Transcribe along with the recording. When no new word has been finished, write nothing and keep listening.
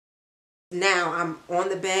Now I'm on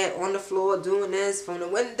the bed, on the floor, doing this, from the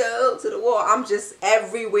window to the wall. I'm just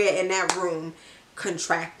everywhere in that room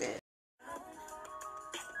contracting.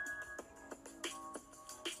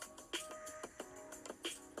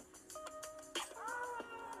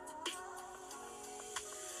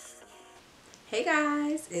 Hey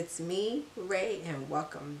guys, it's me, Ray, and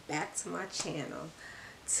welcome back to my channel.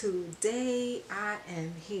 Today I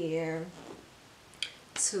am here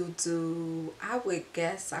to do, I would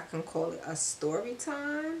guess I can call it a story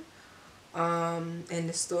time. And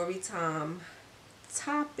the story time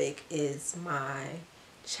topic is my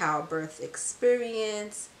childbirth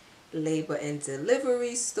experience, labor and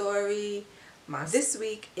delivery story. This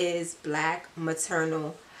week is Black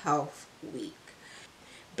Maternal Health Week.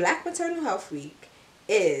 Black Maternal Health Week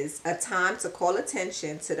is a time to call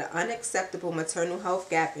attention to the unacceptable maternal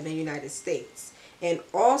health gap in the United States, and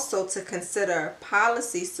also to consider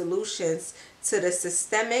policy solutions to the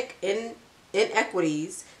systemic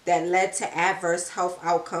inequities that led to adverse health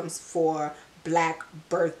outcomes for Black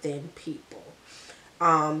birthing people.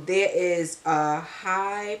 There is a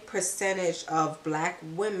high percentage of Black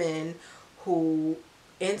women who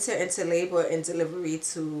enter into labor and delivery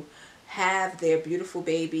to have their beautiful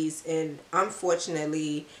babies, and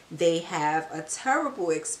unfortunately they have a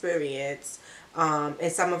terrible experience,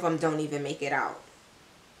 and some of them don't even make it out.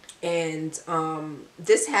 And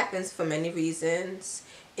this happens for many reasons,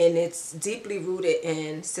 and it's deeply rooted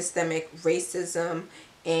in systemic racism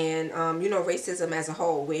and racism as a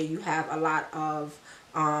whole, where you have a lot of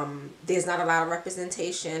there's not a lot of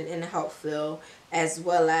representation in the health field, as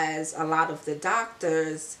well as a lot of the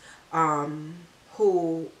doctors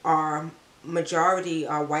who are majority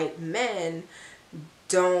are white men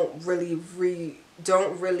don't really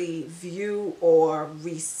view or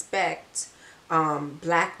respect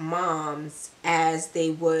Black moms as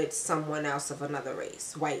they would someone else of another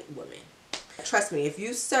race, white women. Trust me, if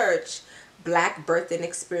you search Black birthing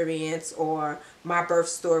experience or my birth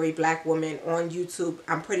story Black woman on YouTube,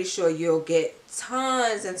 I'm pretty sure you'll get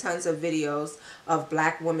tons and tons of videos of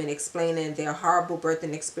Black women explaining their horrible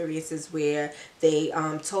birthing experiences, where they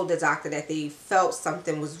told the doctor that they felt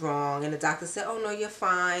something was wrong, and the doctor said, oh no, you're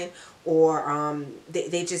fine, or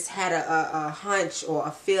they just had a hunch or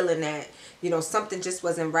a feeling that something just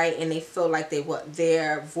wasn't right, and they feel like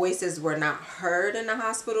their voices were not heard in the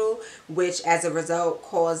hospital, which as a result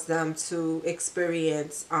caused them to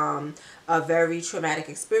experience a very traumatic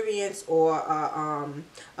experience or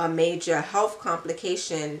a major health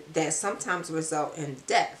complication that sometimes result in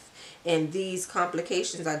death. And these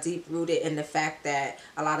complications are deep rooted in the fact that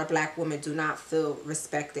a lot of Black women do not feel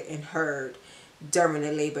respected and heard during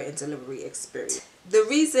the labor and delivery experience. The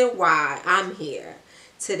reason why I'm here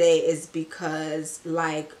today is because,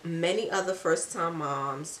 like many other first-time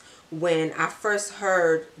moms, when I first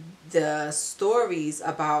heard the stories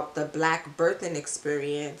about the Black birthing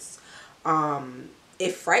experience,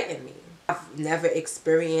 it frightened me. I've never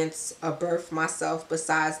experienced a birth myself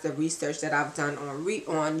besides the research that I've done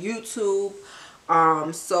on YouTube.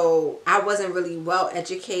 So I wasn't really well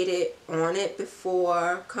educated on it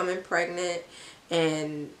before coming pregnant,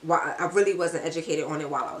 and I really wasn't educated on it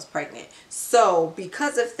while I was pregnant. So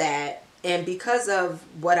because of that, and because of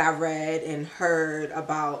what I read and heard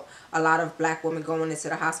about a lot of Black women going into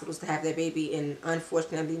the hospitals to have their baby and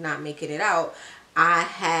unfortunately not making it out, I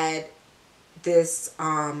had this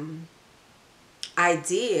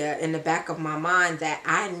idea in the back of my mind that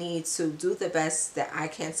I need to do the best that I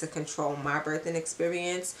can to control my birthing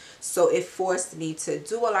experience. So it forced me to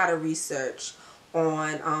do a lot of research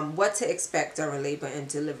on what to expect during labor and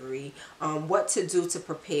delivery, what to do to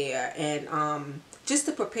prepare, and just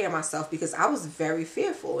to prepare myself, because I was very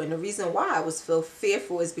fearful. And the reason why I was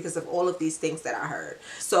fearful is because of all of these things that I heard.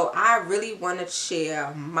 So I really want to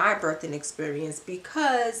share my birthing experience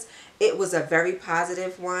because it was a very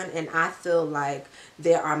positive one, and I feel like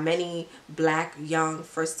there are many Black young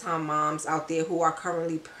first-time moms out there who are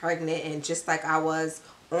currently pregnant, and just like I was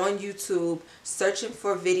on YouTube searching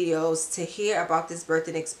for videos to hear about this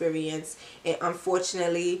birthing experience, and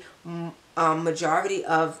unfortunately majority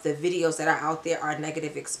of the videos that are out there are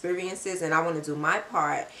negative experiences, and I want to do my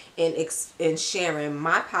part in sharing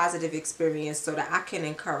my positive experience so that I can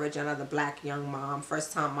encourage another Black young mom,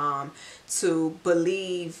 first time mom, to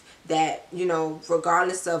believe that,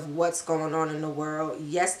 regardless of what's going on in the world,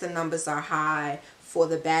 yes, the numbers are high for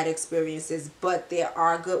the bad experiences, but there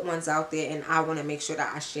are good ones out there, and I want to make sure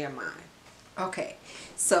that I share mine. Okay,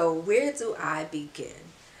 so where do I begin?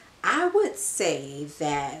 I would say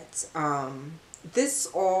that this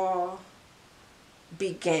all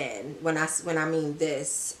began my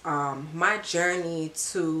journey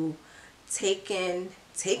to taking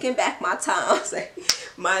taking back my time, like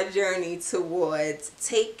my journey towards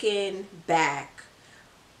taking back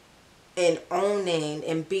and owning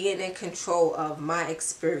and being in control of my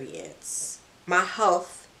experience, my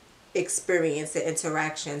health experience and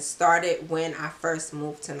interaction started when I first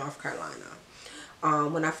moved to North Carolina.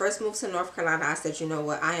 When I first moved to North Carolina, I said, you know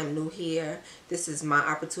what, I am new here. This is my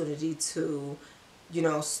opportunity to, you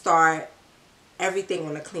know, start everything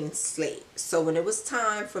on a clean slate. So when it was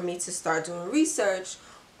time for me to start doing research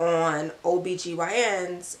on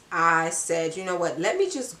OBGYNs, I said, you know what, let me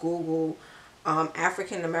just Google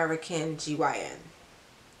African American GYN.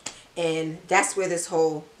 And that's where this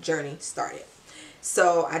whole journey started.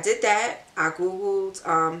 So I did that. I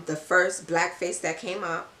Googled the first black face that came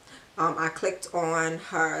up. I clicked on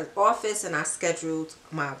her office and I scheduled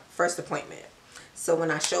my first appointment. So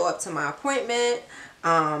when I show up to my appointment,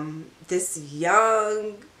 this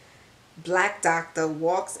young black doctor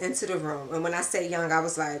walks into the room. And when I say young, I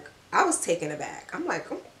was taken aback. I'm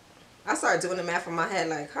like, oh. I started doing the math in my head,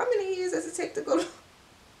 like, how many years does it take to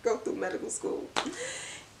go through medical school?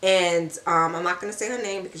 And I'm not going to say her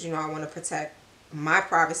name because, you know, I want to protect my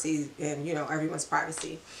privacy and, you know, everyone's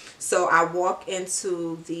privacy. So I walk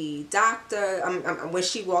into the doctor. When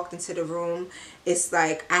she walked into the room, it's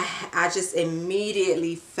like I just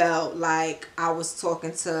immediately felt like I was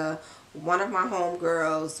talking to one of my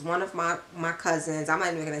homegirls, one of my cousins. I'm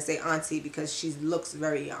not even going to say auntie because she looks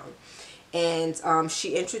very young. And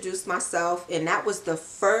she introduced myself, and that was the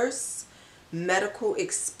first medical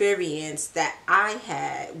experience that I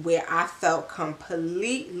had where I felt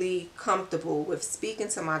completely comfortable with speaking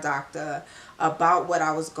to my doctor about what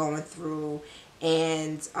I was going through.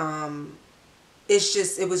 And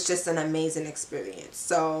it was just an amazing experience.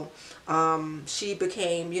 So she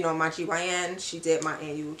became, you know, my GYN. She did my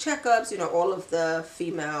annual checkups, you know, all of the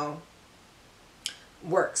female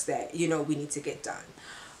works that, you know, we need to get done.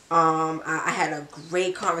 I had a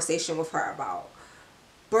great conversation with her about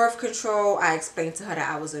birth control. I explained to her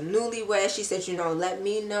that I was a newlywed. She said, you know, let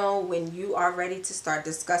me know when you are ready to start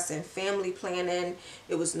discussing family planning.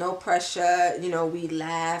 It was no pressure. You know, we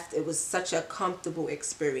laughed. It was such a comfortable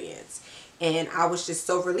experience. And I was just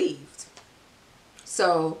so relieved.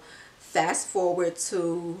 So fast forward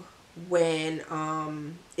to when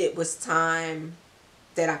it was time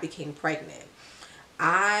that I became pregnant.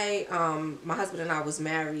 My husband and I was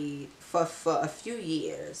married for a few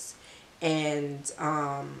years, and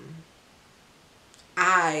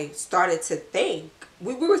I started to think,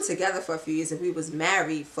 we were together for a few years and we was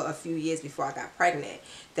married for a few years before I got pregnant,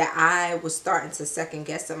 that I was starting to second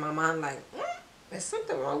guess in my mind, like, is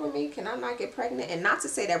something wrong with me? Can I not get pregnant? And not to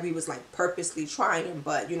say that we was like purposely trying,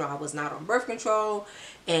 but, you know, I was not on birth control,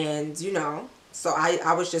 and, you know, so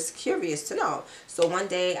I was just curious to know. So one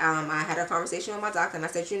day I had a conversation with my doctor, and I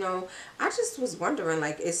said, you know, I just was wondering,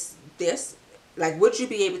 like, is this, like, would you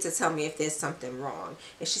be able to tell me if there's something wrong?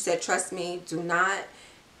 And she said, trust me, do not.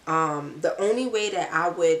 The only way that I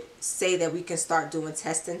would say that we can start doing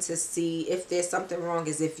testing to see if there's something wrong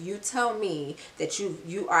is if you tell me that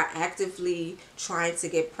you are actively trying to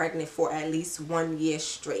get pregnant for at least 1 year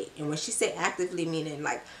straight. And when she say actively, meaning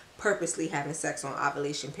like purposely having sex on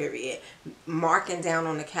ovulation period, marking down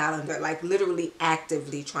on the calendar, like literally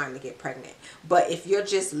actively trying to get pregnant. But if you're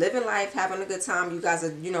just living life, having a good time, you guys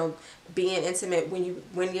are, you know, being intimate when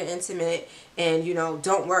you're intimate, and, you know,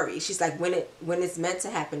 don't worry. She's like, when it's meant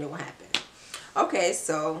to happen, it will happen. Okay,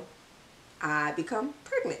 so I become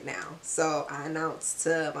pregnant now. So I announced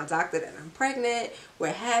to my doctor that I'm pregnant.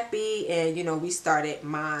 We're happy, and, you know, we started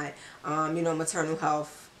my you know, maternal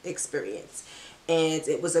health experience. And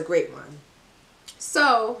it was a great one.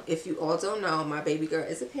 So, if you all don't know, my baby girl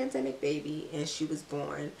is a pandemic baby, and she was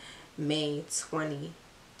born May 2020.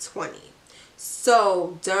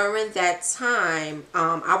 So, during that time,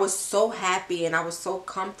 I was so happy and I was so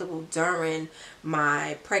comfortable during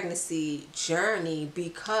my pregnancy journey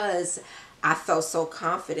because I felt so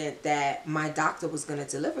confident that my doctor was going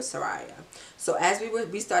to deliver Soraya. So, as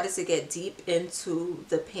we started to get deep into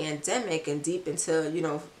the pandemic and deep into, you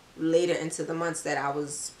know, later into the months that I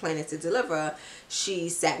was planning to deliver, she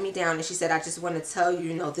sat me down and she said, I just want to tell you,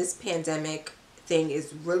 you know, this pandemic thing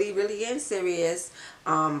is really, really getting serious.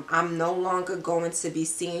 I'm no longer going to be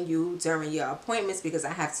seeing you during your appointments because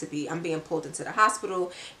I'm being pulled into the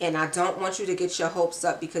hospital, and I don't want you to get your hopes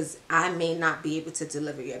up because I may not be able to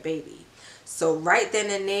deliver your baby. So right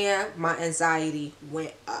then and there, my anxiety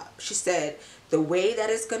went up. She said, the way that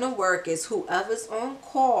it's going to work is whoever's on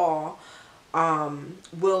call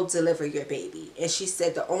will deliver your baby. And she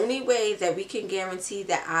said the only way that we can guarantee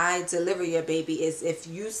that I deliver your baby is if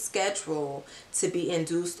you schedule to be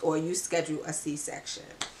induced or you schedule a C-section.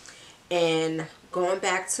 And going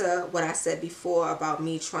back to what I said before about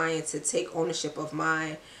me trying to take ownership of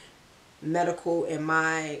my medical and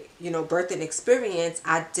my, birthing experience,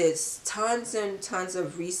 I did tons and tons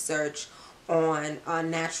of research on a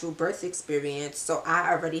natural birth experience. So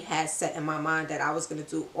I already had set in my mind that I was going to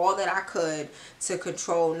do all that I could to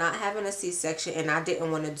control not having a C-section, and I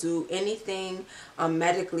didn't want to do anything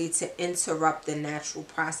medically to interrupt the natural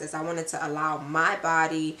process. I wanted to allow my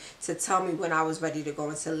body to tell me when I was ready to go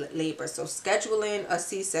into labor. So scheduling a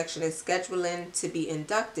C-section and scheduling to be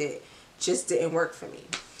inducted just didn't work for me.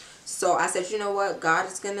 So I said, you know what? God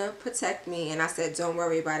is going to protect me. And I said, don't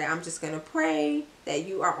worry about it. I'm just going to pray that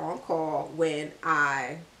you are on call when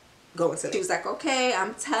I go into labor. She was like, okay,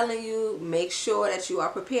 I'm telling you, make sure that you are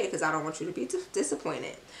prepared because I don't want you to be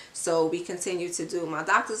disappointed. So we continue to do my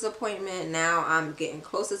doctor's appointment. Now I'm getting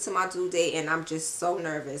closer to my due date and I'm just so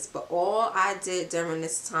nervous. But all I did during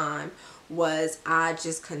this time was I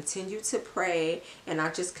just continued to pray, and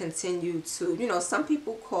I just continued to, some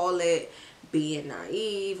people call it being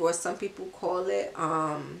naive, or some people call it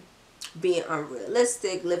being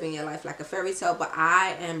unrealistic, living your life like a fairy tale. But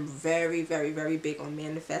I am very, very, very big on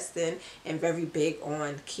manifesting and very big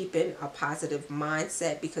on keeping a positive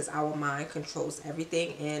mindset, because our mind controls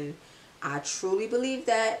everything, and I truly believe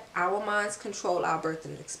that our minds control our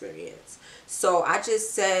birthing experience. So I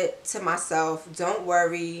just said to myself, don't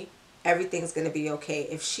worry, everything's going to be okay.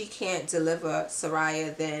 If she can't deliver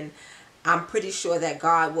Soraya, then I'm pretty sure that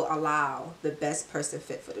God will allow the best person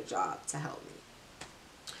fit for the job to help me.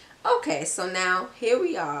 Okay, so now here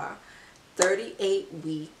we are, 38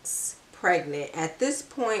 weeks pregnant. At this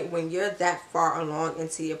point, when you're that far along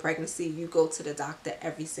into your pregnancy, you go to the doctor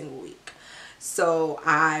every single week. So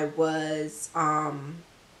I was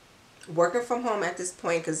working from home at this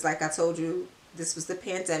point because, like I told you, this was the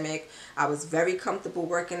pandemic. I was very comfortable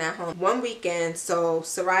working at home. One weekend, so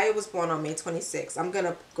Soraya was born on May 26th. I'm going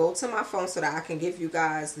to go to my phone so that I can give you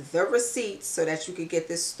guys the receipts so that you could get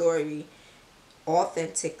this story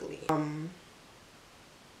authentically.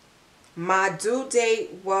 My due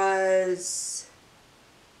date was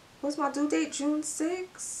my due date? June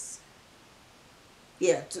 6th?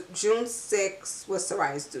 Yeah, June 6th was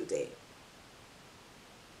Soraya's due date.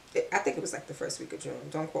 I think it was like the first week of June.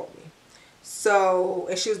 Don't quote me. So,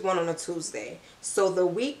 and she was born on a Tuesday. So the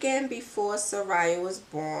weekend before Soraya was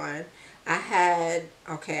born, I had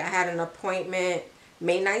an appointment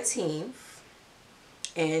May 19th.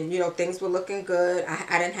 And, things were looking good.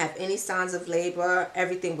 I didn't have any signs of labor.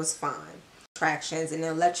 Everything was fine. Contractions, and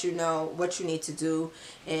they'll let you know what you need to do.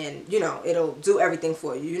 And, it'll do everything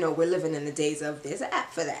for you. We're living in the days of, there's an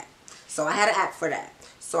app for that. So I had an app for that.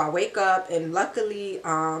 So I wake up, and luckily,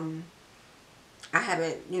 I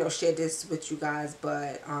haven't, shared this with you guys,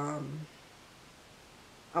 but I'm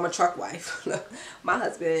a truck wife. My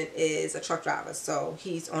husband is a truck driver, so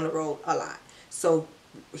he's on the road a lot. So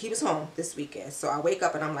he was home this weekend. So I wake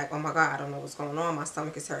up and I'm like, oh my God, I don't know what's going on. My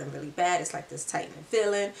stomach is hurting really bad. It's like this tightening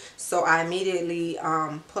feeling. So I immediately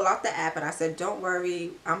pull out the app and I said, don't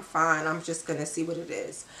worry, I'm fine. I'm just going to see what it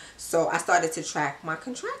is. So I started to track my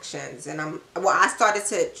contractions, and I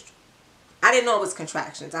didn't know it was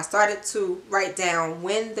contractions. I started to write down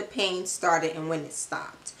when the pain started and when it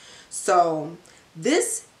stopped. So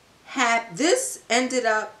this ended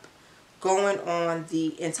up going on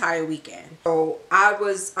the entire weekend. So I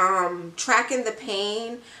was tracking the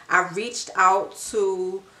pain. I reached out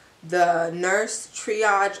to the nurse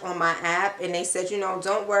triage on my app, and they said,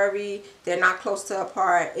 don't worry, they're not close to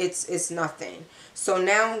apart. It's nothing. So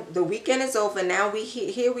now the weekend is over. Now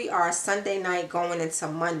here we are, Sunday night going into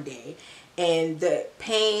Monday, and the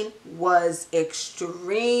pain was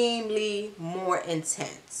extremely more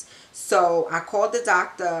intense. So I called the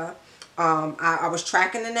doctor. I was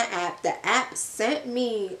tracking in the app. The app sent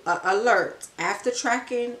me an alert after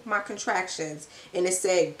tracking my contractions, and it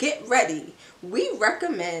said, get ready. We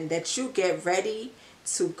recommend that you get ready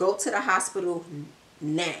to go to the hospital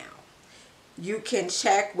now. You can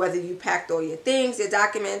check whether you packed all your things, your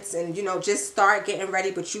documents, and just start getting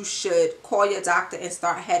ready, but you should call your doctor and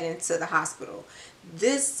start heading to the hospital.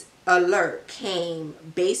 This alert came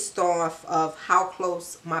based off of how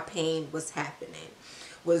close my pain was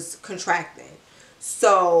contracting.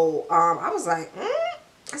 So I was like,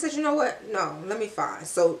 I said, you know what? No, let me find.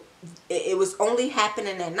 So it was only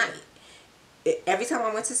happening at night. Every time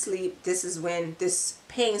I went to sleep, this is when this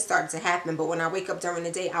pain started to happen. But when I wake up during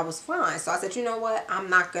the day, I was fine. So I said, you know what?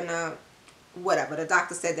 I'm not gonna, whatever. The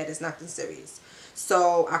doctor said that it's nothing serious.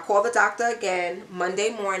 So I called the doctor again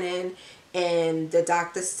Monday morning, and the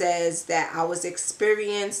doctor says that I was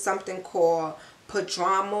experiencing something called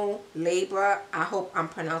prodromal labor. I hope I'm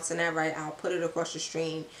pronouncing that right. I'll put it across the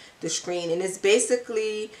screen. And it's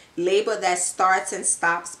basically labor that starts and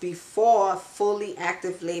stops before fully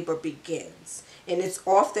active labor begins. And it's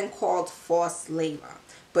often called forced labor.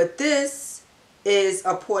 But this is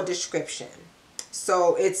a poor description.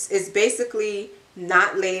 So it's basically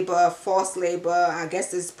not labor, forced labor. I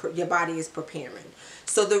guess your body is preparing.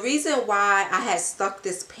 So the reason why I had stuck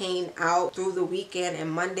this pain out through the weekend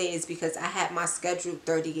and Monday is because I had my scheduled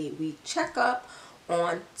 38-week checkup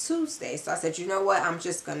on Tuesday. So I said, you know what, I'm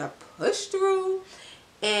just gonna push through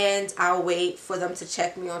and I'll wait for them to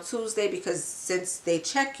check me on Tuesday, because since they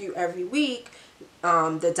check you every week,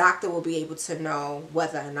 the doctor will be able to know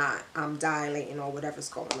whether or not I'm dilating or whatever's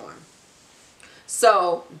going on.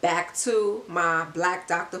 So back to my black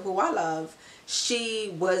doctor who I love.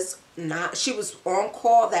 She was on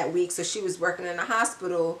call that week, so she was working in a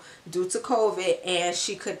hospital due to COVID, and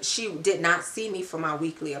she did not see me for my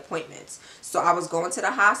weekly appointments. So I was going to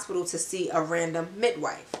the hospital to see a random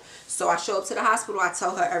midwife. So I show up to the hospital. I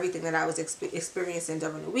tell her everything that I was experiencing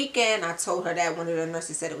during the weekend. I told her that one of the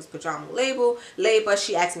nurses said it was prodromal labor.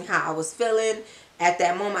 She asked me how I was feeling. At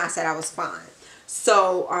that moment, I said I was fine.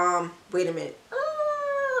 So, wait a minute.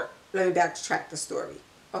 Let me backtrack the story.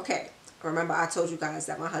 Okay. Remember, I told you guys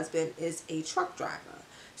that my husband is a truck driver.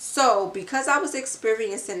 So, because I was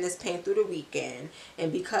experiencing this pain through the weekend,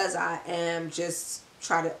 and because I am just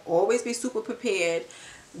try to always be super prepared,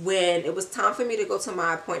 when it was time for me to go to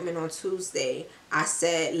my appointment on Tuesday, I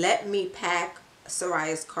said, let me pack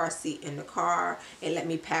Soraya's car seat in the car, and let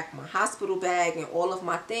me pack my hospital bag and all of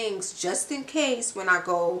my things, just in case when I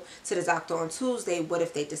go to the doctor on Tuesday, what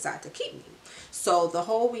if they decide to keep me? So the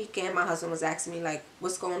whole weekend, my husband was asking me, like,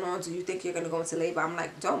 what's going on? Do you think you're going to go into labor? I'm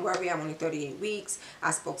like, don't worry. I'm only 38 weeks.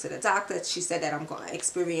 I spoke to the doctor. She said that I'm going to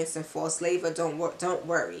experience forced labor. Don't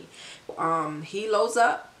worry. He loads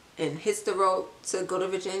up and hits the road to go to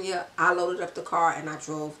Virginia. I loaded up the car and I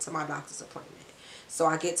drove to my doctor's appointment. So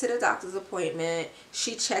I get to the doctor's appointment.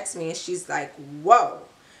 She checks me and she's like, whoa.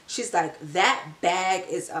 She's like, that bag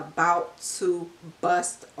is about to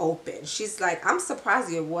bust open. She's like, I'm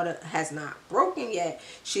surprised your water has not broken yet.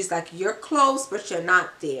 She's like, you're close, but you're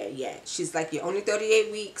not there yet. She's like, you're only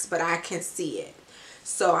 38 weeks, but I can see it.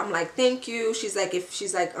 So I'm like, thank you. She's like,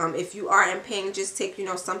 if you are in pain, just take,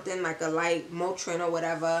 something like a light Motrin or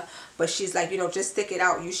whatever. But she's like, just stick it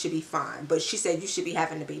out. You should be fine. But she said you should be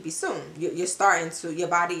having a baby soon. Your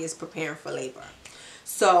body is preparing for labor.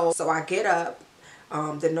 So I get up.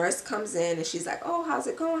 The nurse comes in and she's like, oh, how's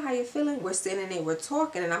it going? How you feeling? We're sitting there, we're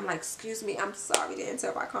talking, and I'm like, excuse me, I'm sorry to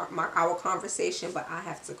interrupt our conversation, but I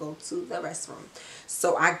have to go to the restroom.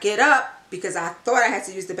 So I get up because I thought I had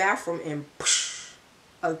to use the bathroom, and poosh,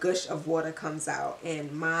 a gush of water comes out,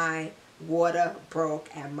 and my water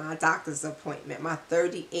broke at my doctor's appointment, my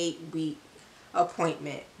 38-week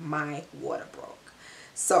appointment. My water broke.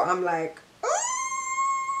 So I'm like,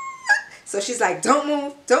 so she's like, don't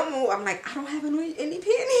move, don't move. I'm like, I don't have any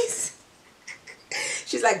panties.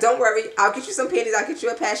 She's like, don't worry, I'll get you some panties, I'll get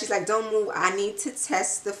you a pad. She's like, don't move, I need to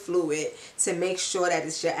test the fluid to make sure that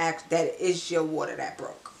it is your water that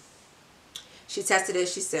broke. She tested it.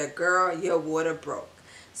 She said, girl, your water broke.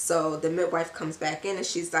 So the midwife comes back in and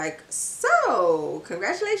she's like, so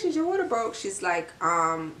congratulations, your water broke. She's like,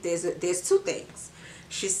 there's two things.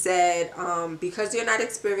 She said, because you're not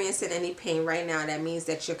experiencing any pain right now, that means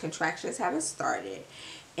that your contractions haven't started.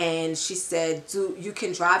 And she said, you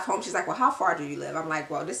can drive home. She's like, well, how far do you live? I'm like,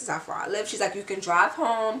 well, this is how far I live. She's like, you can drive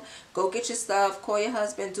home, go get your stuff, call your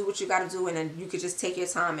husband, do what you got to do, and then you could just take your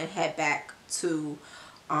time and head back to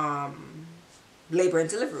labor and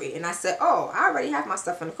delivery. And I said, oh, I already have my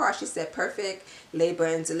stuff in the car. She said, perfect. Labor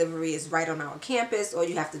and delivery is right on our campus. All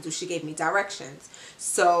you have to do, she gave me directions.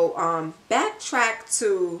 So backtrack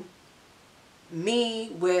to me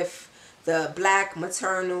with the black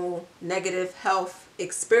maternal negative health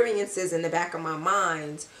experiences in the back of my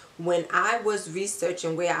mind. When I was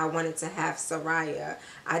researching where I wanted to have Soraya,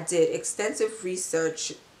 I did extensive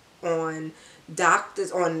research on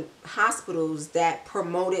hospitals that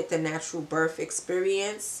promoted the natural birth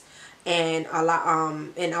experience, and I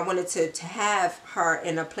wanted to have her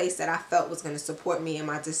in a place that I felt was going to support me in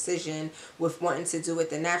my decision with wanting to do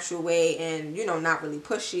it the natural way and not really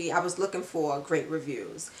pushy. I was looking for great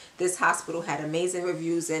reviews. This hospital had amazing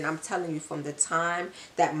reviews, and I'm telling you, from the time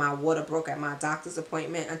that my water broke at my doctor's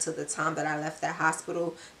appointment until the time that I left that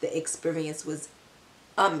hospital, the experience was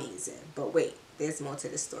amazing. But wait, there's more to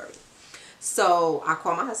the story. So I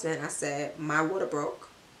called my husband. I said, my water broke.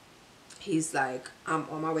 He's like, I'm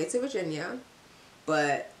on my way to Virginia,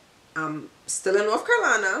 but I'm still in North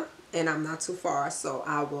Carolina, and I'm not too far, so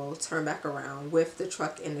I will turn back around with the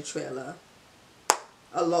truck and the trailer.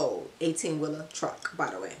 A load, 18-wheeler truck, by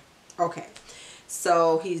the way. Okay.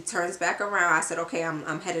 So he turns back around. I said, okay,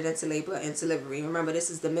 I'm headed into labor and delivery. Remember, this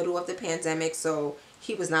is the middle of the pandemic, so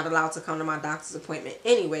he was not allowed to come to my doctor's appointment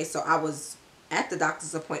anyway. So I was at the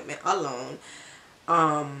doctor's appointment alone,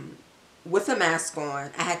 with a mask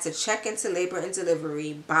on. I had to check into labor and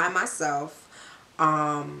delivery by myself.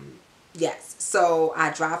 Yes. So I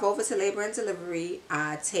drive over to labor and delivery.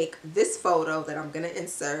 I take this photo that I'm going to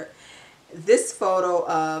insert. This photo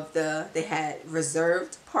of they had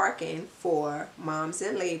reserved parking for moms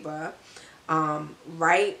in labor.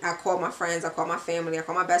 Right, I called my friends, I called my family, I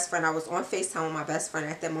called my best friend. I was on FaceTime with my best friend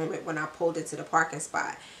at that moment when I pulled into the parking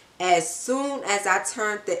spot. As soon as I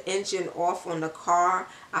turned the engine off on the car,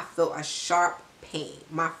 I felt a sharp pain.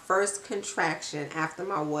 My first contraction after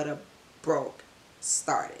my water broke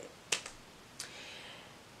started.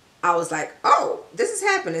 I was like, oh, this is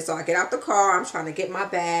happening. So I get out the car. I'm trying to get my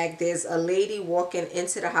bag. There's a lady walking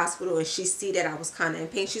into the hospital, and she see that I was kind of in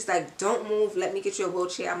pain. She's like, don't move. Let me get you a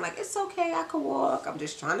wheelchair. I'm like, it's okay. I can walk. I'm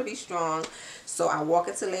just trying to be strong. So I walk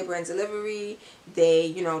into labor and delivery. They,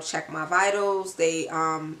 you know, check my vitals. They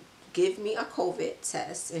give me a COVID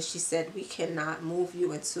test. And she said, we cannot move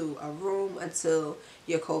you into a room until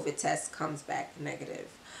your COVID test comes back negative.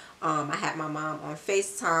 I had my mom on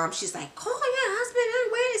FaceTime. She's like, call your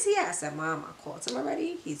husband. Where is he at? I said, Mom, I called him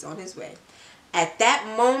already. He's on his way. At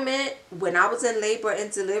that moment, when I was in labor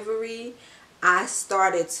and delivery, I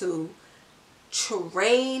started to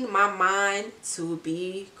train my mind to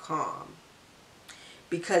be calm.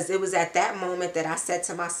 Because it was at that moment that I said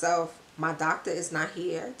to myself, my doctor is not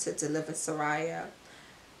here to deliver Soraya.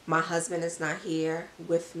 My husband is not here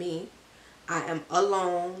with me. I am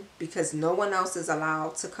alone because no one else is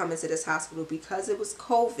allowed to come into this hospital. Because it was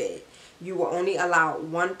COVID, you were only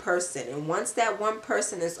allowed one person. And once that one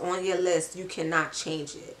person is on your list, you cannot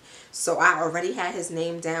change it. So I already had his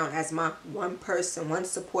name down as my one person, one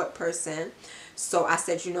support person. So I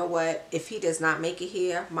said, you know what? If he does not make it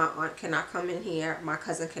here, my aunt cannot come in here. My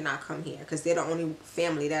cousin cannot come here because they're the only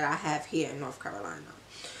family that I have here in North Carolina.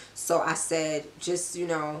 So I said, just, you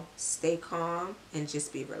know, stay calm and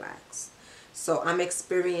just be relaxed. So I'm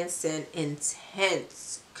experiencing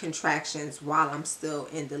intense contractions while I'm still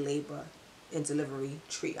in the labor and delivery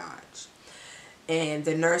triage. And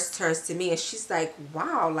the nurse turns to me and she's like,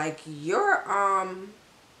 wow, like you're, and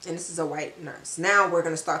this is a white nurse. Now we're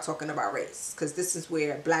going to start talking about race because this is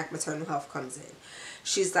where Black maternal health comes in.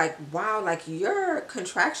 She's like, wow, like your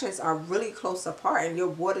contractions are really close apart and your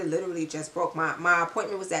water literally just broke. My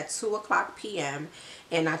appointment was at 2:00 p.m.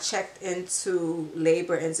 and I checked into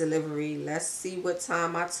labor and delivery. Let's see what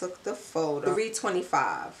time I took the photo.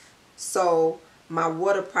 3:25. So my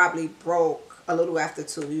water probably broke a little after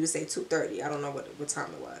 2. You would say 2:30. I don't know what time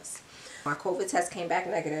it was. My COVID test came back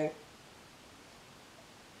negative.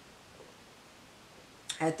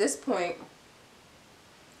 At this point,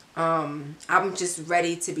 I'm just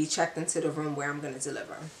ready to be checked into the room where I'm going to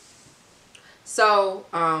deliver. So,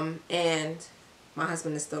 and my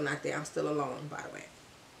husband is still not there. I'm still alone, by the way.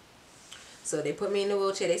 So they put me in the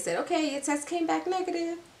wheelchair. They said, okay, your test came back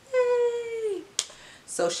negative. Yay!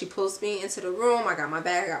 So she pulls me into the room. I got my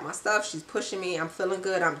bag, I got my stuff. She's pushing me. I'm feeling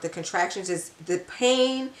good. The contractions is, the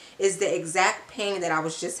pain is the exact pain that I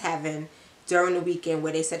was just having during the weekend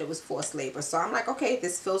where they said it was forced labor. So I'm like, okay,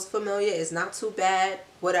 this feels familiar. It's not too bad.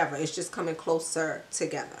 Whatever. It's just coming closer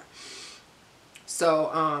together. So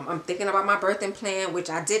I'm thinking about my birthing plan, which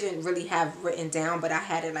I didn't really have written down, but I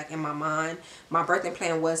had it like in my mind. My birthing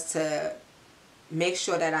plan was to make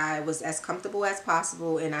sure that I was as comfortable as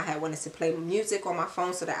possible, and I had wanted to play music on my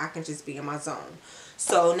phone so that I can just be in my zone.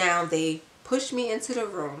 So now they push me into the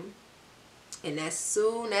room, and as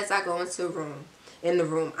soon as I go into the room,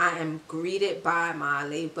 I am greeted by my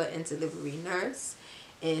labor and delivery nurse,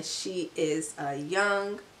 and she is a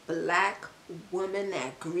young Black woman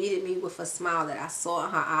that greeted me with a smile that I saw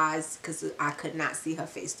in her eyes because I could not see her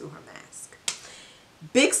face through her mask.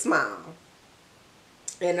 Big smile.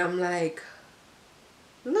 And I'm like,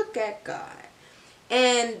 look at God.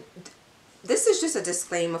 And this is just a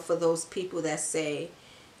disclaimer for those people that say,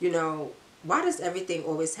 you know, why does everything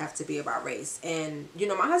always have to be about race? And, you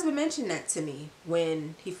know, my husband mentioned that to me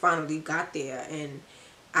when he finally got there. And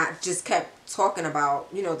I just kept talking about,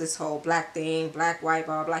 you know, this whole black thing, black, white,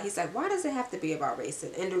 blah, blah. He's like, why does it have to be about race?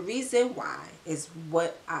 And the reason why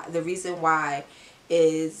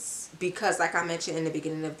is because, like I mentioned in the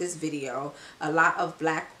beginning of this video, a lot of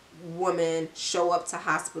Black women show up to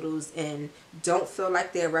hospitals and don't feel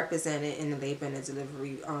like they're represented in the labor and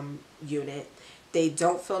delivery unit. They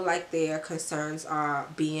don't feel like their concerns are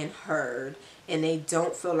being heard, and they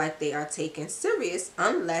don't feel like they are taken serious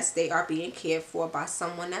unless they are being cared for by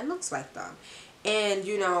someone that looks like them. And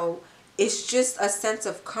you know, it's just a sense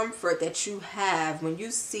of comfort that you have when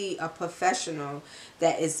you see a professional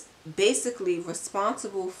that is basically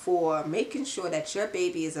responsible for making sure that your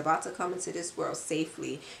baby is about to come into this world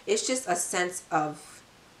safely. It's just a sense of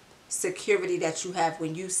security that you have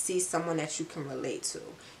when you see someone that you can relate to.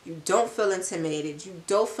 You don't feel intimidated. You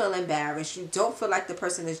don't feel embarrassed. You don't feel like the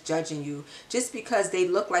person is judging you just because they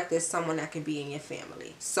look like there's someone that can be in your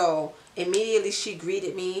family. So immediately she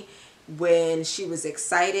greeted me when she was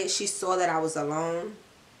excited. She saw that I was alone.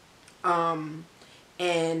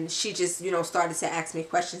 And she just, you know, started to ask me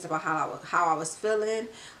questions about how I was feeling.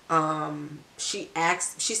 She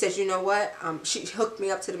said, you know what, she hooked me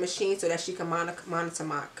up to the machine so that she can monitor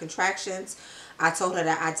my contractions. I told her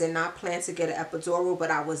that I did not plan to get an epidural, but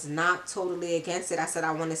I was not totally against it. I said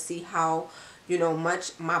I want to see how, you know,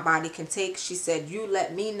 much my body can take. She said, you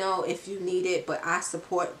let me know if you need it, but I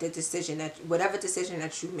support the decision, that whatever decision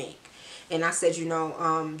that you make. And I said, you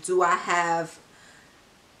know, do I have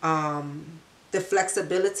the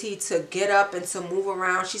flexibility to get up and to move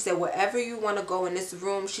around? She said, wherever you want to go in this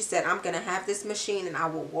room, she said, I'm going to have this machine and I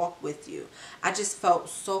will walk with you. I just felt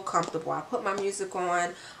so comfortable. I put my music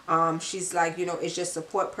on. She's like, you know, is your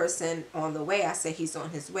support person on the way? I said, he's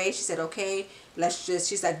on his way. She said, okay,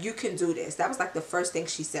 she's like, you can do this. That was like the first thing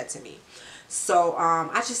she said to me. So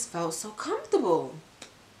I just felt so comfortable.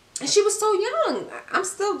 And she was so young. I'm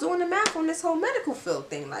still doing the math on this whole medical field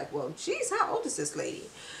thing. Like, well, geez, how old is this lady?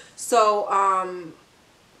 So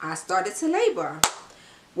I started to labor.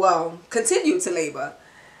 Well, continued to labor.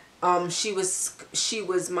 She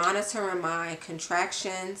was monitoring my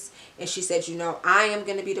contractions, and she said, you know, I am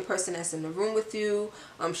going to be the person that's in the room with you.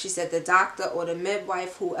 She said the doctor or the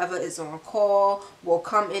midwife, whoever is on call, will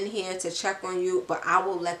come in here to check on you, but I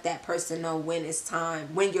will let that person know when it's time,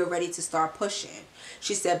 when you're ready to start pushing.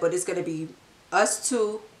 She said, but it's going to be us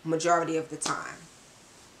two majority of the time.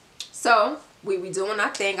 So we doing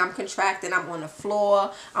our thing. I'm contracting. I'm on the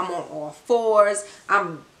floor. I'm on all fours.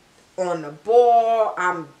 I'm on the ball.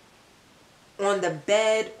 I'm on the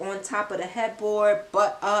bed, on top of the headboard,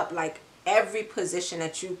 butt up, like every position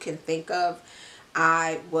that you can think of.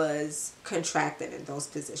 I was contracting in those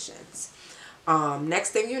positions.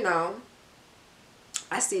 Next thing you know,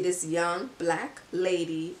 I see this young black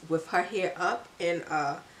lady with her hair up in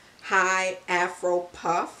a high afro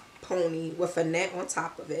puff pony with a net on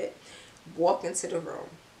top of it walk into the room.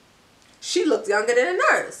 She looked younger than a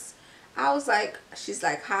nurse. I was like, she's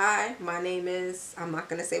like, hi, my name is, I'm not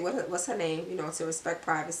going to say what's her name, you know, to respect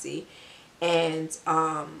privacy. And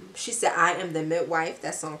she said, I am the midwife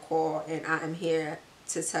that's on call, and I am here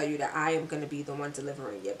to tell you that I am going to be the one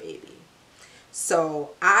delivering your baby.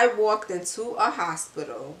 So I walked into a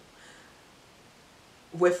hospital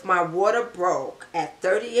with my water broke at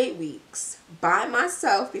 38 weeks by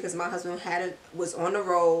myself because my husband was on the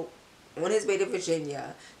road on his way to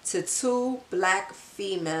Virginia, to two black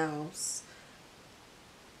females,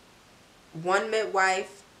 one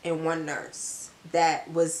midwife and one nurse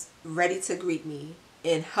that was ready to greet me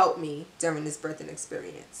and help me during this birthing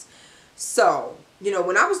experience. So, you know,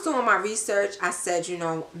 when I was doing my research, I said, you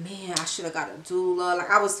know, man, I should have got a doula. Like,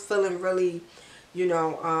 I was feeling really, you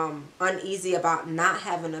know, uneasy about not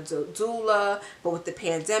having a doula. But with the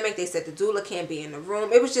pandemic, they said the doula can't be in the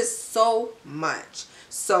room. It was just so much.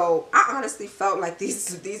 So I honestly felt like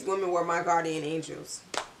these women were my guardian angels.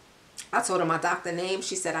 I told her my doctor name.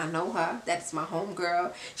 She said, I know her. That's my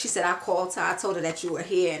homegirl. She said, I called her. I told her that you were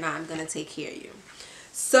here and I'm going to take care of you.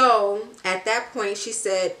 So at that point, she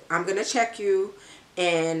said, I'm going to check you.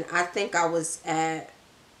 And I think I was at,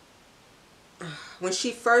 when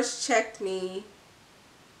she first checked me,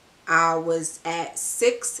 I was at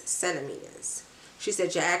 6 centimeters. She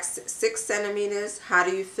said, you're at 6 centimeters. How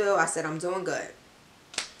do you feel? I said, I'm doing good.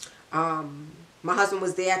 My husband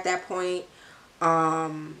was there at that point.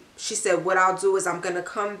 She said, what I'll do is I'm going to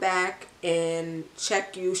come back and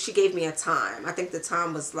check you. She gave me a time. I think the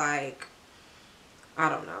time was like, I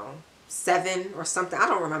don't know, 7 or something. I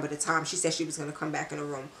don't remember the time. She said she was going to come back in the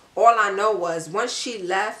room. All I know was once she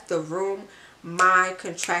left the room, my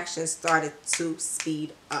contractions started to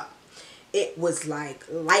speed up. It was like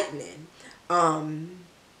lightning.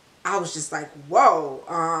 I was just like,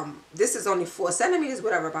 whoa, this is only 4 centimeters,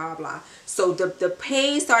 whatever, blah, blah, blah. So the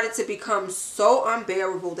pain started to become so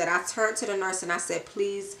unbearable that I turned to the nurse and I said,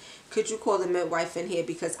 please, could you call the midwife in here?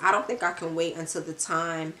 Because I don't think I can wait until the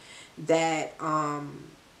time that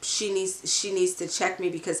she needs to check me,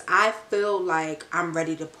 because I feel like I'm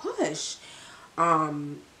ready to push.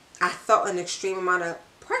 I felt an extreme amount of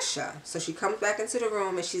pressure. So she comes back into the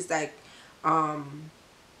room and she's like, wow,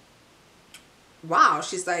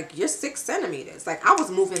 she's like, you're 6 centimeters. Like, I was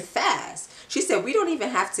moving fast. She said, we don't even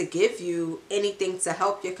have to give you anything to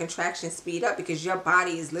help your contraction speed up because your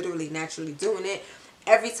body is literally naturally doing it.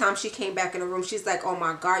 Every time she came back in the room, she's like, oh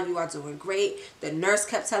my God, you are doing great. The nurse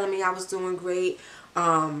kept telling me I was doing great.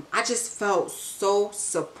 I just felt so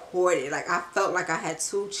supported. Like, I felt like I had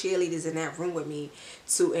 2 cheerleaders in that room with me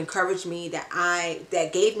to encourage me, that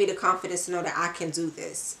gave me the confidence to know that I can do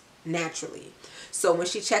this naturally. So when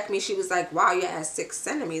she checked me, she was like, wow, you're at 6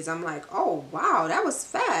 centimeters. I'm like, oh, wow, that was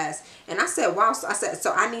fast. And I said, wow. So I said,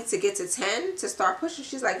 so I need to get to 10 to start pushing?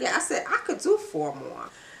 She's like, yeah. I said, I could do 4 more.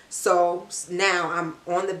 So now I'm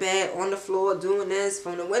on the bed, on the floor, doing this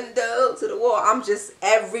from the window to the wall. I'm just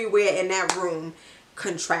everywhere in that room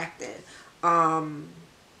contracting.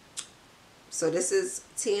 So this is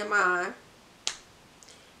TMI.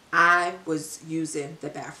 I was using the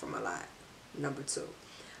bathroom a lot. Number 2.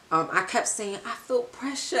 I kept saying, I feel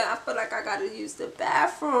pressure. I feel like I got to use the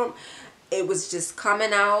bathroom. It was just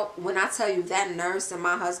coming out. When I tell you, that nurse and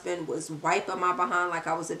my husband was wiping my behind like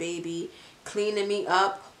I was a baby, cleaning me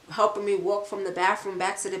up, helping me walk from the bathroom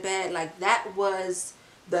back to the bed. Like, that was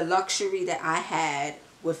the luxury that I had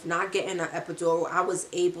with not getting an epidural. I was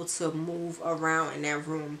able to move around in that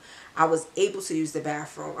room. I was able to use the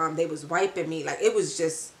bathroom. They was wiping me. Like, it was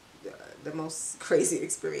just the most crazy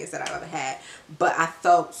experience that I've ever had. But I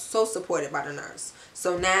felt so supported by the nurse.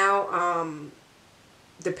 So now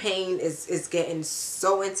the pain is getting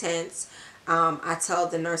so intense. I tell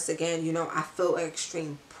the nurse again, you know, I feel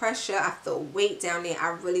extreme pressure. I feel weight down there. I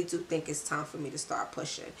really do think it's time for me to start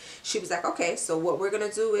pushing. She was like, okay, so what we're going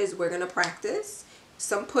to do is we're going to practice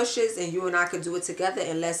some pushes and you and I can do it together,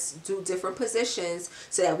 and let's do different positions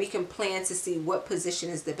so that we can plan to see what position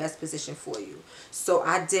is the best position for you. So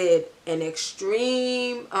I did an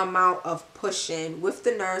extreme amount of pushing with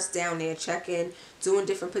the nurse down there, checking, doing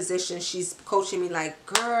different positions. She's coaching me like,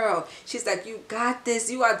 girl, she's like, you got this,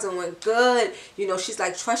 you are doing good. You know, she's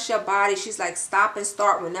like, trust your body. She's like, stop and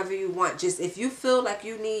start whenever you want. Just if you feel like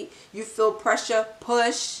you feel pressure,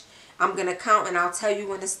 push. I'm gonna count and I'll tell you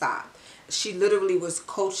when to stop. She literally was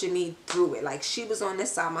coaching me through it. Like, she was on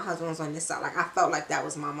this side, my husband was on this side. Like, I felt like that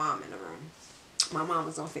was my mom in the room. My mom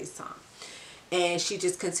was on FaceTime. And she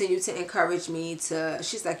just continued to encourage me to,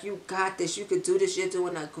 she's like, you got this, you could do this, you're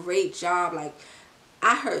doing a great job. Like,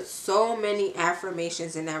 I heard so many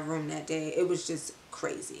affirmations in that room that day. It was just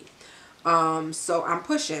crazy. So I'm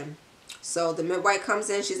pushing. So the midwife comes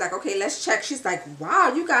in, she's like, okay, let's check. She's like,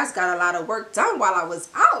 wow, you guys got a lot of work done while I was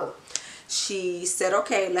out. She said,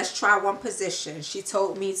 okay, let's try one position. She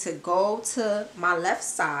told me to go to my left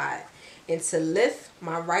side and to lift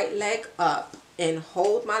my right leg up and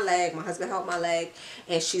hold my leg. My husband held my leg.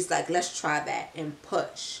 And she's like, let's try that and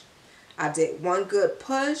push. I did one good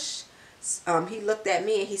push. He looked at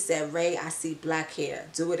me and he said, Ray, I see black hair.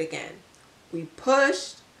 Do it again. We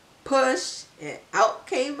pushed, and out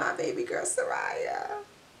came my baby girl, Soraya.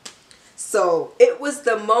 So it was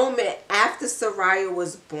the moment after Soraya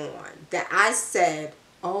was born that I said,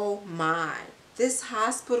 oh my, this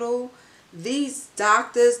hospital, these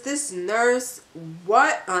doctors, this nurse,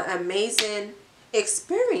 what an amazing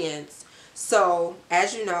experience. So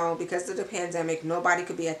as you know, because of the pandemic, nobody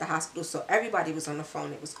could be at the hospital. So everybody was on the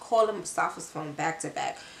phone. It was calling Mustafa's phone back to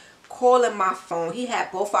back, calling my phone. He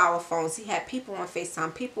had both our phones. He had people on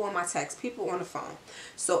FaceTime, people on my text, people on the phone.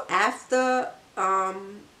 So after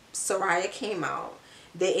Soraya came out,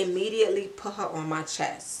 they immediately put her on my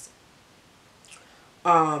chest.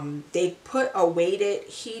 They put a weighted,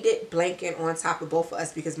 heated blanket on top of both of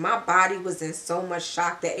us because my body was in so much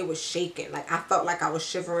shock that it was shaking. Like, I felt like I was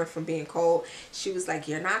shivering from being cold. She was like,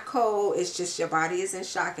 you're not cold. It's just your body is in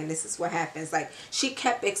shock and this is what happens. Like, she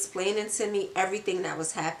kept explaining to me everything that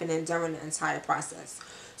was happening during the entire process.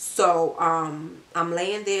 So I'm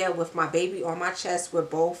laying there with my baby on my chest. We're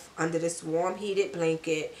both under this warm heated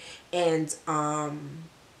blanket, and I'm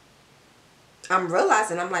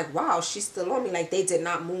realizing, I'm like, wow, she's still on me. Like, they did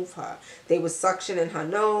not move her. They was suctioning her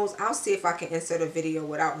nose. I'll see if I can insert a video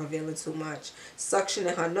without revealing too much.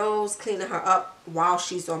 Suctioning her nose, cleaning her up while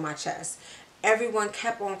she's on my chest. Everyone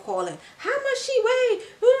kept on calling, how much she weighed?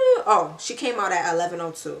 Oh, she came out at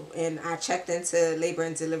 11:02, and I checked into labor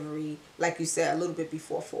and delivery, like you said, a little bit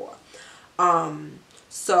before 4.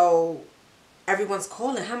 So everyone's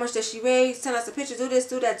calling, how much does she weigh? Send us a picture, do this,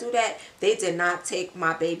 do that, do that. They did not take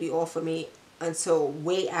my baby off of me until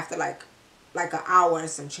way after like an hour and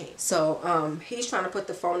some change. So he's trying to put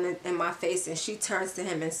the phone in my face, and she turns to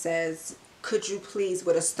him and says, could you please,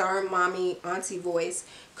 with a stern mommy auntie voice,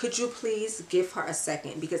 could you please give her a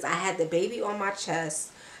second? Because I had the baby on my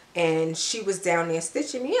chest and she was down there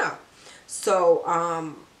stitching me up. So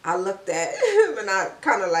I looked at him and I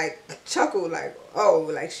kind of like chuckled, like, oh,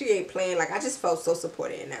 like she ain't playing. Like I just felt so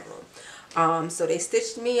supported in that room. So they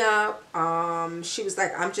stitched me up. She was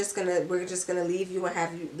like, we're just gonna leave you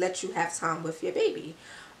and let you have time with your baby.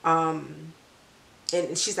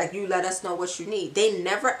 And she's like, you let us know what you need. They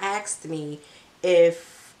never asked me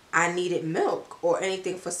if I needed milk or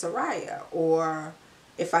anything for Soraya, or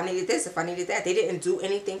if I needed this, if I needed that. They didn't do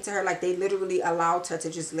anything to her. Like, they literally allowed her to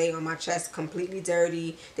just lay on my chest completely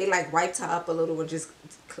dirty. They like wiped her up a little and just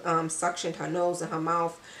suctioned her nose and her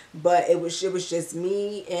mouth. But it was just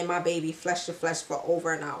me and my baby, flesh to flesh, for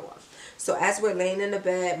over an hour. So as we're laying in the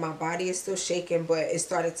bed, my body is still shaking, but it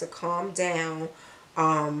started to calm down.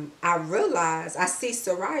 I realized, I see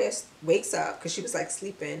Soraya wakes up because she was like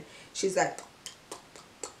sleeping. She's like,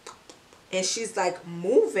 and she's like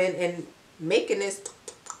moving and making this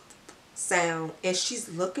sound, and she's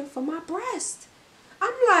looking for my breast.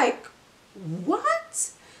 I'm like,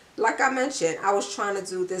 what? Like I mentioned, I was trying to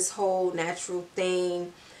do this whole natural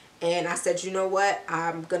thing, and I said, you know what,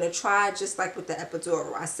 I'm gonna try, just like with the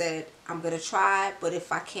epidural. I said, I'm gonna try, but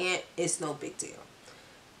if I can't, it's no big deal.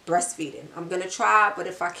 Breastfeeding, I'm gonna try, but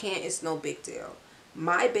if I can't, it's no big deal.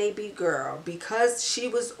 My baby girl, because she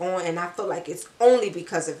was on, and I feel like it's only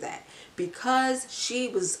because of that, because she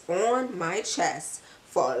was on my chest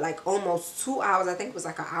for like almost 2 hours. I think it was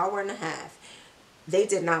like an hour and a half. They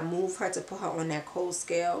did not move her to put her on that cold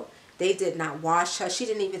scale. They did not wash her. She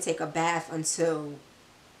didn't even take a bath until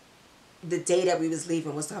the day that we was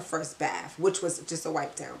leaving was her first bath, which was just a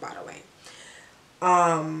wipe down, by the way.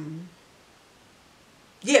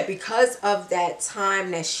 Yeah, because of that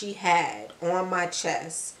time that she had on my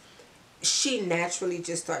chest, she naturally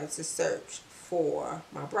just started to search for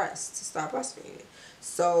my breast to start breastfeeding.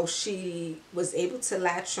 So she was able to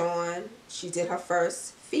latch on. She did her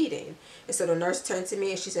first feeding. And so the nurse turned to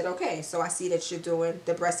me and she said, okay, so I see that you're doing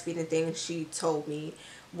the breastfeeding thing. And she told me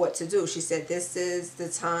what to do. She said, this is the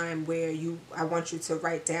time where I want you to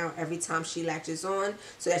write down every time she latches on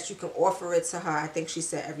so that you can offer it to her. I think she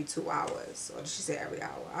said every 2 hours, or she said every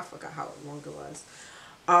hour. I forgot how long it was.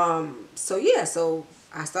 So yeah, so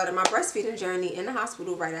I started my breastfeeding journey in the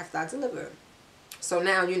hospital right after I delivered. So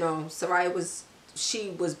now, you know, Soraya she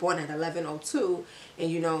was born at 11:02,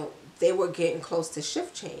 and you know, they were getting close to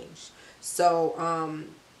shift change. So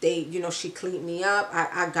she cleaned me up.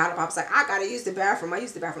 I got up. I was like, I gotta use the bathroom. I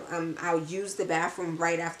used the bathroom. I used the bathroom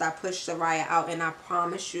right after I pushed Soraya out, and I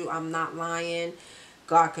promise you, I'm not lying.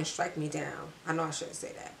 God can strike me down. I know I shouldn't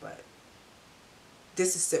say that, but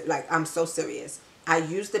this is like, I'm so serious. I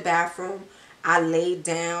used the bathroom. I laid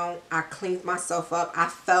down. I cleaned myself up. I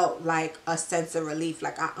felt like a sense of relief.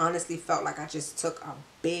 Like, I honestly felt like I just took a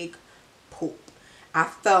big poop. I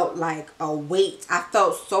felt like a weight. I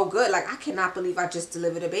felt so good. Like, I cannot believe I just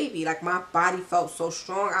delivered a baby. Like, my body felt so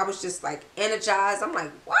strong. I was just like energized. I'm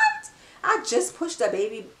like, what? I just pushed a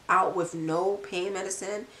baby out with no pain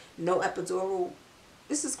medicine, no epidural.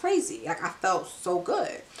 This is crazy. Like, I felt so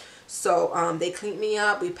good. So they cleaned me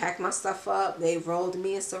up. We packed my stuff up. They rolled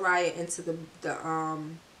me and Soraya into the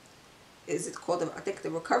is it called, I think, the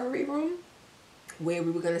recovery room, where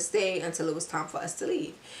we were going to stay until it was time for us to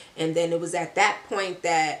leave. And then it was at that point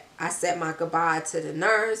that I said my goodbye to the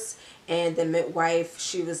nurse and the midwife.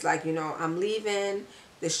 She was like, you know, I'm leaving.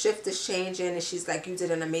 The shift is changing. And she's like, you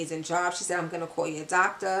did an amazing job. She said, I'm going to call your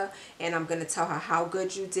doctor and I'm going to tell her how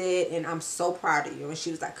good you did. And I'm so proud of you. And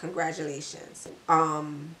she was like, congratulations.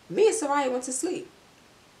 Me and Soraya went to sleep.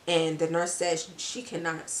 And the nurse said she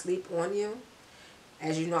cannot sleep on you.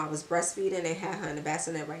 As you know, I was breastfeeding. They had her in the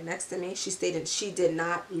bassinet right next to me. She stated she did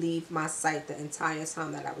not leave my sight the entire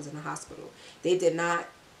time that I was in the hospital. They did not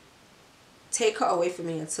take her away from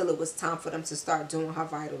me until it was time for them to start doing her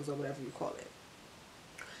vitals, or whatever you call it.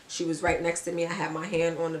 She was right next to me. I had my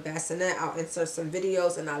hand on the bassinet. I'll insert some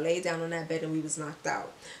videos, and I lay down on that bed and we was knocked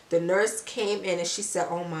out. The nurse came in and she said,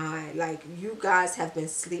 oh my, like, you guys have been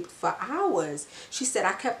asleep for hours. She said,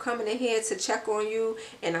 I kept coming in here to check on you.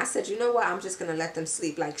 And I said, you know what? I'm just going to let them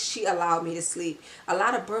sleep. Like, she allowed me to sleep. A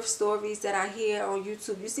lot of birth stories that I hear on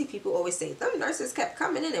YouTube, you see people always say, them nurses kept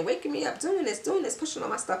coming in and waking me up, doing this, pushing on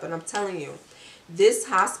my stuff. And I'm telling you, this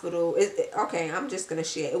hospital is, okay, I'm just going to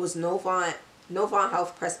share. It was Novant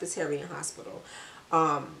Health Presbyterian Hospital.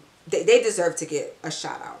 They deserve to get a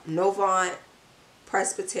shout out. Novant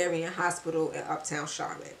Presbyterian Hospital in Uptown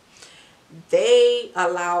Charlotte. They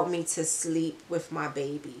allowed me to sleep with my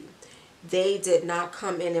baby. They did not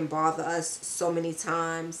come in and bother us so many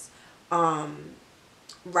times.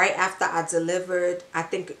 right after I delivered, I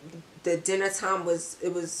think the dinner time was,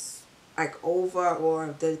 it was like over,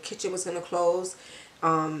 or the kitchen was gonna close.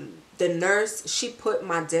 The nurse, she put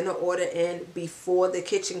my dinner order in before the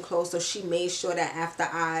kitchen closed, so she made sure that after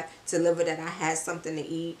I delivered that I had something to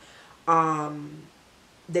eat.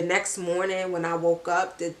 The next morning when I woke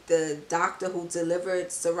up, the doctor who delivered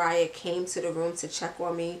Soraya came to the room to check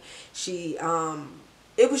on me. She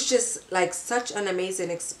it was just like such an amazing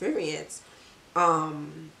experience.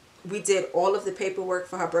 We did all of the paperwork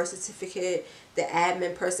for her birth certificate. The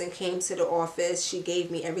admin person came to the office. She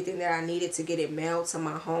gave me everything that I needed to get it mailed to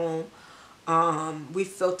my home. We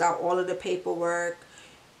filled out all of the paperwork.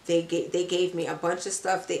 They gave me a bunch of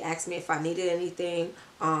stuff. They asked me if I needed anything.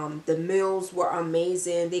 The meals were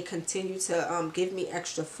amazing. They continued to give me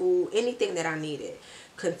extra food, anything that I needed.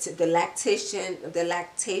 The lactation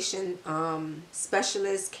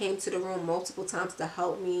specialist came to the room multiple times to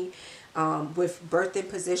help me with birthing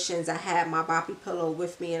positions. I had my boppy pillow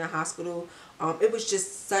with me in the hospital. It was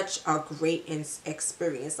just such a great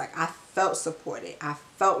experience. Like, I felt supported. I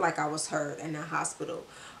felt like I was heard in the hospital.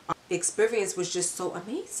 Experience was just so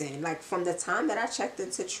amazing. Like, from the time that I checked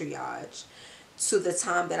into triage to the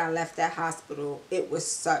time that I left that hospital, it was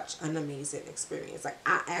such an amazing experience. Like,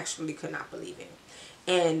 I actually could not believe it.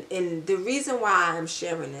 And the reason why I'm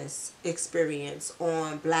sharing this experience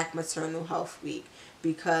on Black Maternal Health Week,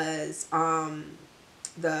 because the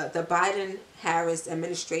Biden-Harris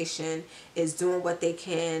administration is doing what they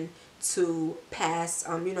can to pass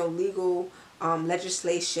legal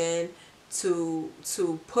legislation to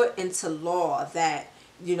put into law that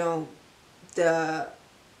the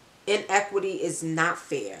inequity is not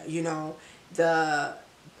fair.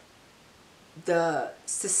 The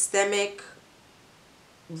systemic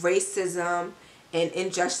racism and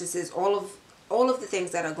injustices, all of the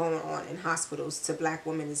things that are going on in hospitals to Black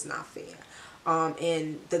women is not fair.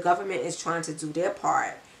 And the government is trying to do their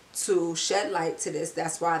part to shed light to this.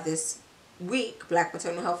 That's why this week, Black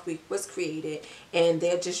Maternal Health Week, was created, and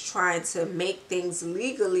they're just trying to make things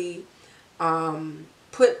legally,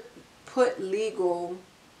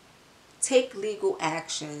 take legal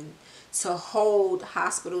action to hold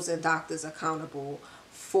hospitals and doctors accountable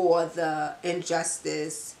for the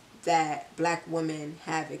injustice that Black women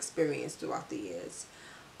have experienced throughout the years.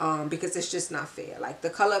 Because it's just not fair. Like, the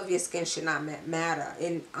color of your skin should not matter.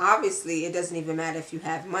 And obviously it doesn't even matter if you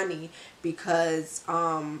have money, because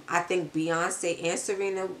I think Beyonce and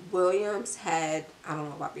Serena Williams had, I don't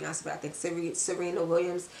know about Beyonce, but I think Serena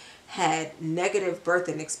Williams had negative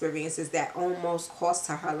birthing experiences that almost cost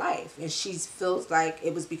her life, and she feels like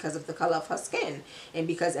it was because of the color of her skin, and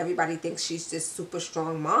because everybody thinks she's this super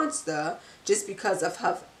strong monster just because of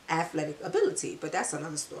her athletic ability. But that's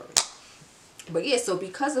another story. But yeah, so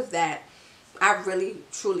because of that, I really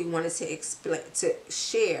truly wanted to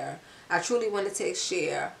share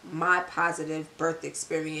my positive birth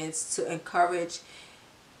experience, to encourage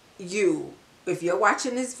you. If you're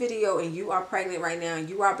watching this video and you are pregnant right now, and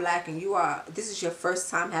you are Black, and this is your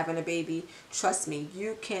first time having a baby, trust me,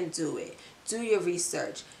 you can do it. Do your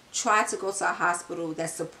research. Try to go to a hospital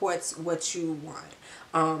that supports what you want.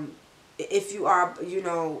 If you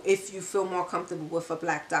feel more comfortable with a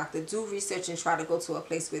Black doctor, do research and try to go to a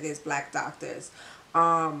place where there's Black doctors.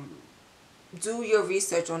 Do your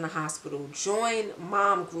research on the hospital. Join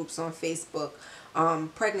mom groups on Facebook,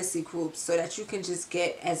 pregnancy groups, so that you can just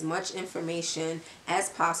get as much information as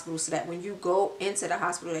possible, so that when you go into the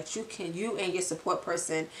hospital, that you and your support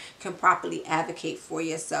person can properly advocate for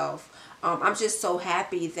yourself. I'm just so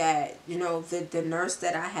happy that the nurse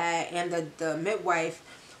that I had and the midwife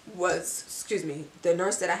the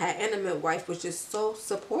nurse that I had and the midwife was just so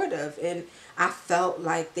supportive, and I felt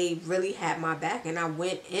like they really had my back, and I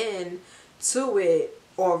went in to it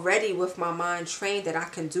already with my mind trained that I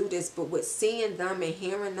can do this. But with seeing them and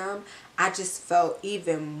hearing them, I just felt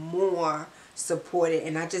even more supported,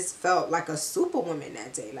 and I just felt like a superwoman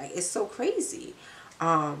that day. Like, it's so crazy.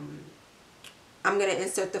 I'm gonna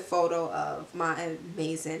insert the photo of my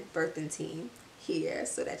amazing birthing team here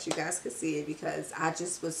so that you guys could see it, because I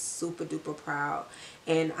just was super duper proud,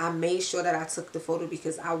 and I made sure that I took the photo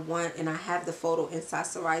because I have the photo inside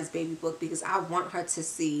Soraya's baby book, because I want her to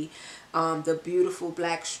see the beautiful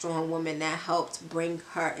Black strong woman that helped bring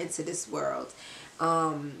her into this world.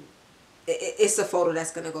 It's a photo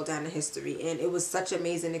that's going to go down in history, and it was such an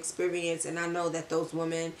amazing experience. And I know that those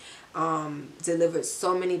women delivered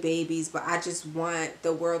so many babies, but I just want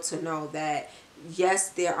the world to know that yes,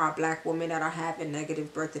 there are Black women that are having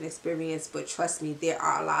negative birthing experience, but trust me, there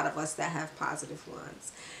are a lot of us that have positive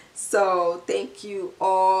ones. So thank you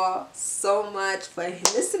all so much for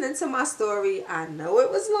listening to my story. I know it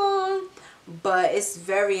was long, but it's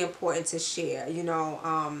very important to share. You know,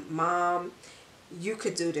 mom, you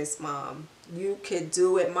could do this, mom. You could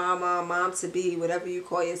do it, mom to be, whatever you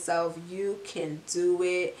call yourself. You can do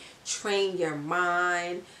it. Train your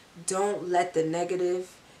mind. Don't let the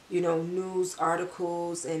negative, you know, news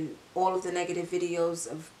articles and all of the negative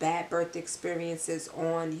videos of bad birth experiences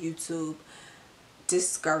on YouTube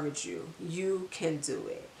discourage you. You can do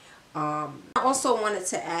it. I also wanted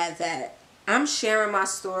to add that I'm sharing my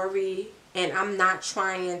story and I'm not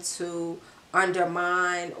trying to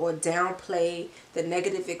undermine or downplay the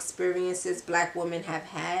negative experiences Black women have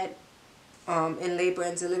had in labor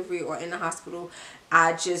and delivery or in the hospital.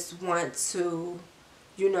 I just want to,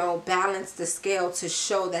 you know, balance the scale to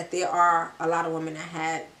show that there are a lot of women that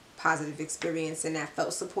had positive experience and that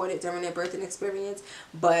felt supported during their birthing experience.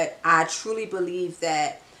 But I truly believe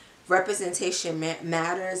that representation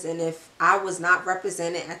matters, and if I was not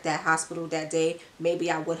represented at that hospital that day, maybe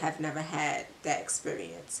I would have never had that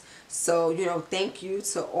experience. So, you know, thank you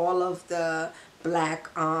to all of the Black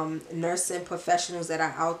nursing professionals that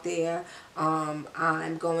are out there.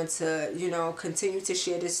 I'm going to, you know, continue to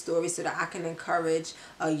share this story so that I can encourage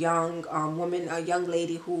a young woman, a young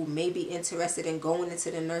lady who may be interested in going into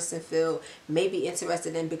the nursing field, may be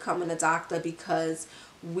interested in becoming a doctor, because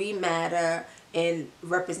we matter and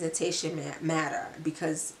representation matter,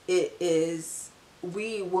 because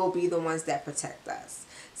we will be the ones that protect us.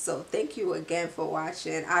 So thank you again for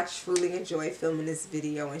watching. I truly enjoyed filming this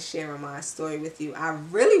video and sharing my story with you. I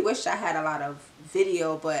really wish I had a lot of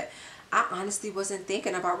video, but I honestly wasn't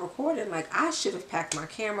thinking about recording. Like, I should have packed my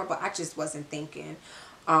camera, but I just wasn't thinking.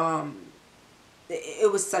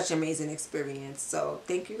 It was such an amazing experience. So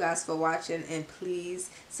thank you guys for watching, and please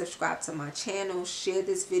subscribe to my channel. Share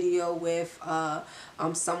this video with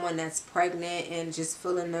someone that's pregnant and just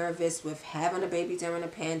feeling nervous with having a baby during a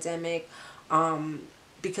pandemic,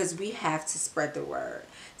 because we have to spread the word.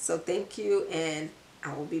 So thank you, and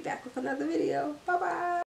I will be back with another video. Bye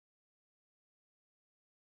bye.